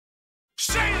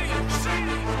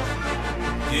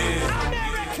These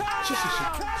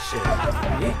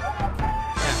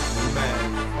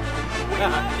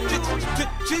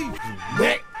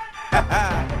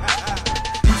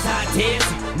ideas,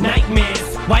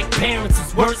 nightmares, white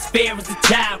parents' worst fear as a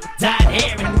child. Dyed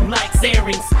hair and who likes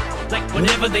earrings. Like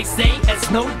whatever they say has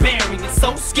no bearing. It's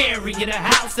so scary in a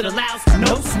house that allows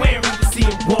no swearing. To see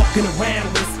him walking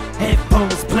around with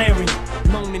headphones blaring,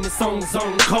 alone in his own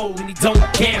zone, cold, and he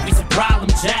don't care. He's a problem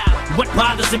child. What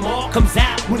bothers him all comes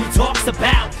out when he talks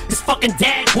about his fucking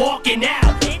dad walking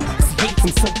out. 'Cause he hates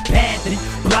him so bad that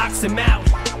he blocks him out.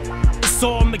 He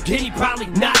saw him again, he probably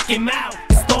knock him out.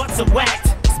 His thoughts are whacked.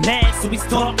 He's mad, so he's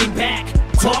talking back,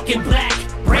 talking black.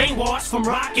 Brainwashed from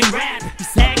rock and rap. He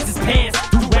sags his pants,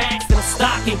 do rags and a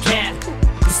stocking cap.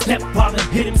 His stepfather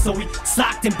hit him, so he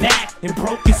socked him back and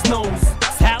broke his nose.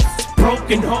 His house is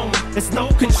broken home. There's no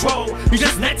control. He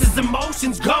just lets his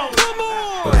emotions go.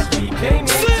 But we came in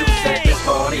to set this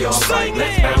party off right.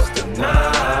 Let's bounce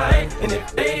tonight. And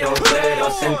if they don't let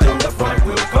us in through the front,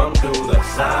 we'll come through the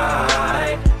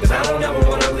side. 'Cause I don't ever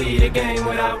wanna lead a game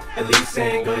without at least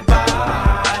saying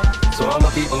goodbye. So all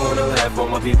my people on the left, all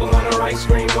my people on the right,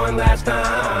 scream one last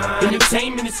time.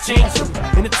 Entertainment is changing,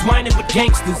 intertwining with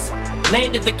gangsters.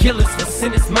 Land of the killers, the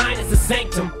sinner's mind is a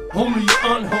sanctum. Holy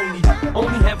or unholy,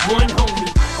 only have one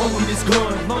homie. Only this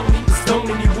gone lonely, cause don't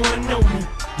anyone know me.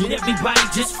 Yet everybody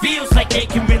just feels like they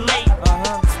can relate.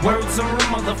 These words are a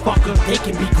motherfucker, they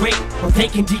can be great or they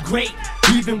can degrade.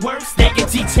 Even worse, they can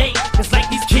teach hate. It's like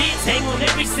these kids hang on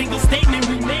every single statement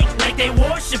we make, like they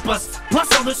worship us.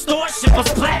 Plus all the stores ship us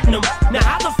platinum. Now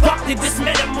how the fuck did this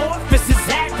metamorphosis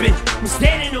happen? I'm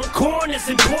standing on corners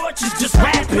and porches just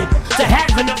rapping. To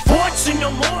having a fortune,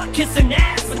 no more kissing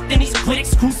ass. But then these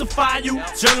critics crucify you.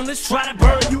 Journalists try to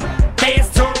burn you. Fans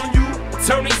turn on you.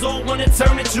 Attorneys all wanna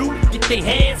turn at you. Get their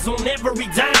hands on every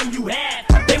dime you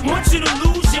have. They want you to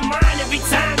lose your mind every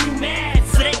time you mad.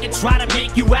 So they can try to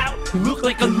make you out. You look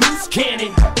like a loose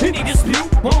cannon. Any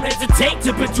dispute won't hesitate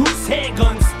to produce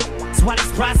handguns. That's why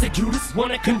these prosecutors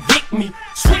wanna convict me,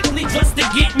 strictly just to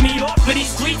get me off of these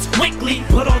streets quickly.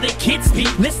 But all their kids be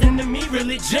listening to me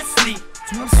religiously.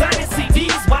 So I'm signing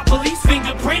CDs while police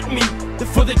fingerprint me.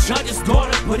 For the judge's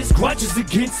daughter, but his grudges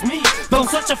against me. Though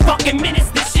such a fucking menace,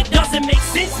 this shit doesn't make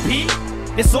sense, P.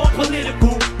 It's all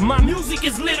political, my music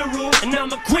is literal, and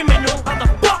I'm a criminal. How the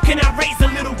fuck can I raise a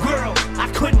little girl? I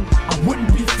couldn't, I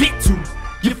wouldn't be fit to.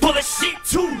 You're full of shit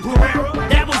too, Guerrero.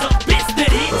 That was a fist that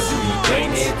hit But you. we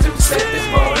came here to set this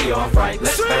party off right.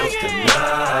 Let's bounce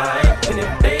tonight. And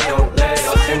if they don't let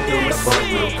us in through the front,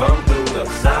 we'll come through the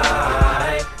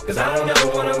side. 'Cause I don't ever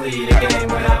wanna lead a game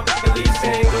without at least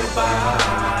saying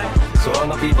goodbye. So all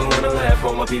my people on the left,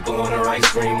 all my people on the right,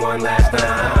 scream one last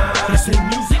time. They say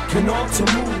music can alter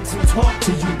moods and talk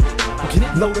to you. Can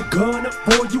it load a gun up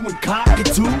for you and cock it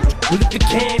too? Well, if it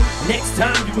can, next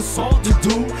time you assault a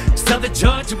dude, just tell the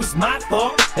judge it was my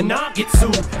fault and I'll get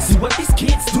sued. See what these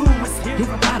kids do is hear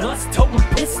about us toting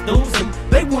pistols, and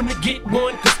they wanna get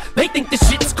one 'cause they think the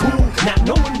shit's cool. Not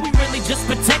knowing we really just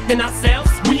protecting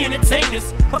ourselves. We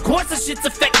entertainers, of course the shit's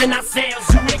affecting ourselves.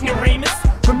 You ignoramus.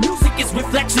 For music is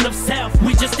reflection of self.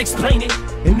 We just explain it,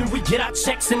 and then we get our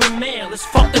checks in the mail. It's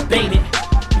fuck debated.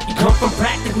 We come from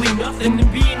practically nothing to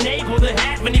being able to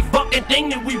have any fucking thing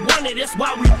that we wanted. That's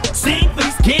why we sing for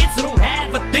these kids who don't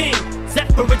have a thing,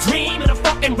 except for a dream and a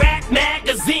fucking rap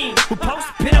magazine. Who post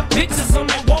pin-up pictures on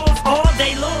their walls all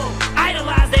day long,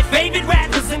 idolize their favorite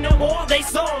rappers and know all their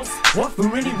songs. Or for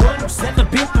anyone who's ever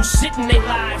been through shit in their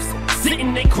lives,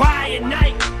 sitting they cry at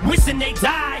night, wishing they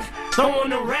died. Throw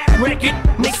on a rap record,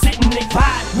 and they sit and they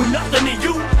vibe. We're nothing to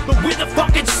you, but we're the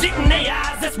fucking shit in their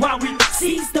eyes. That's why we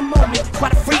seize the moment, try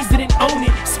to freeze it and own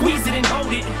it, squeeze it and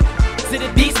hold it. So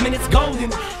that these minutes golden,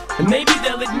 and maybe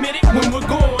they'll admit it when we're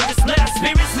gone. Just let our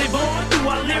spirits live on through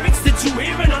our lyrics that you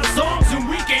hear in our songs, and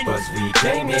we can. 'Cause we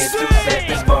came here to set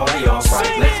this party off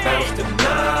right. Let's bounce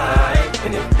tonight.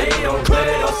 And if they don't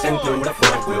let us in through the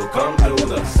front, we'll come through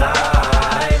the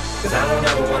side. 'Cause I don't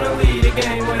ever wanna lead a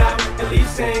game without at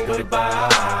least saying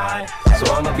goodbye.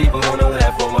 So all my people on the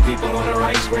left, all my people on the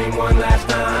right, scream one last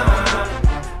time.